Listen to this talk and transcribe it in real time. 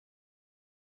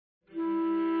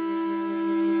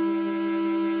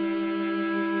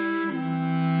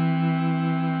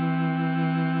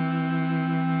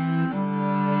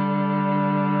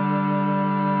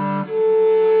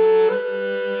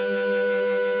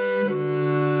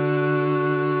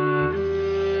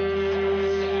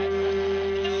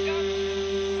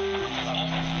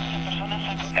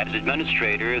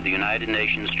administrator of the United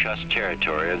Nations Trust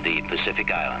Territory of the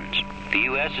Pacific Islands. The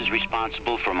U.S. is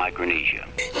responsible for Micronesia.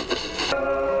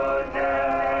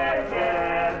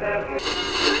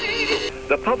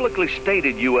 The publicly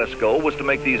stated U.S. goal was to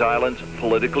make these islands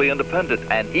politically independent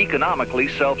and economically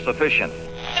self-sufficient.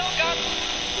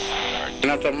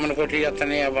 The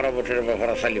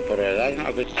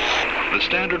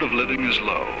standard of living is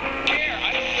low.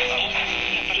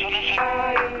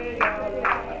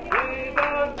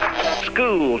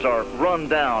 Schools are run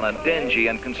down and dingy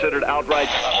and considered outright.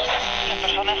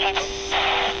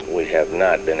 We have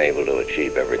not been able to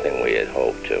achieve everything we had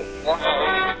hoped to.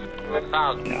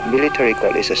 Military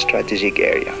call is a strategic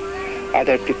area.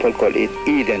 Other people call it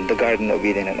Eden, the Garden of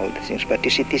Eden and all these things. But you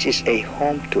see, this is a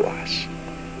home to us.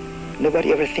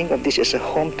 Nobody ever think of this as a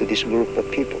home to this group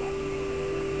of people.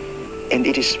 And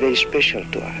it is very special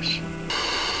to us.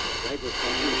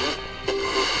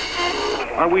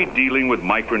 Are we dealing with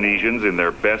Micronesians in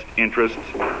their best interests?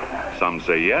 Some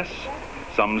say yes,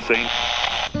 some say no.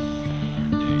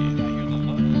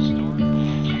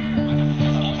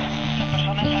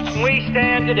 We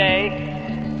stand today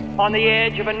on the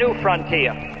edge of a new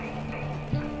frontier,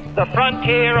 the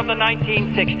frontier of the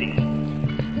 1960s.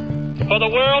 For the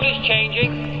world is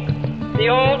changing, the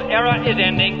old era is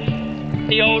ending,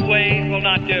 the old ways will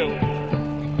not do.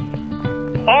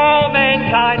 All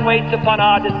mankind waits upon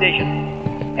our decision.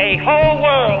 A whole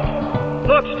world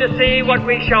looks to see what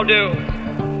we shall do,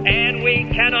 and we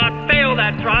cannot fail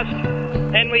that trust,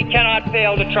 and we cannot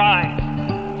fail to try.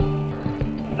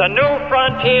 The new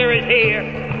frontier is here,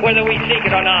 whether we seek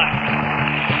it or not.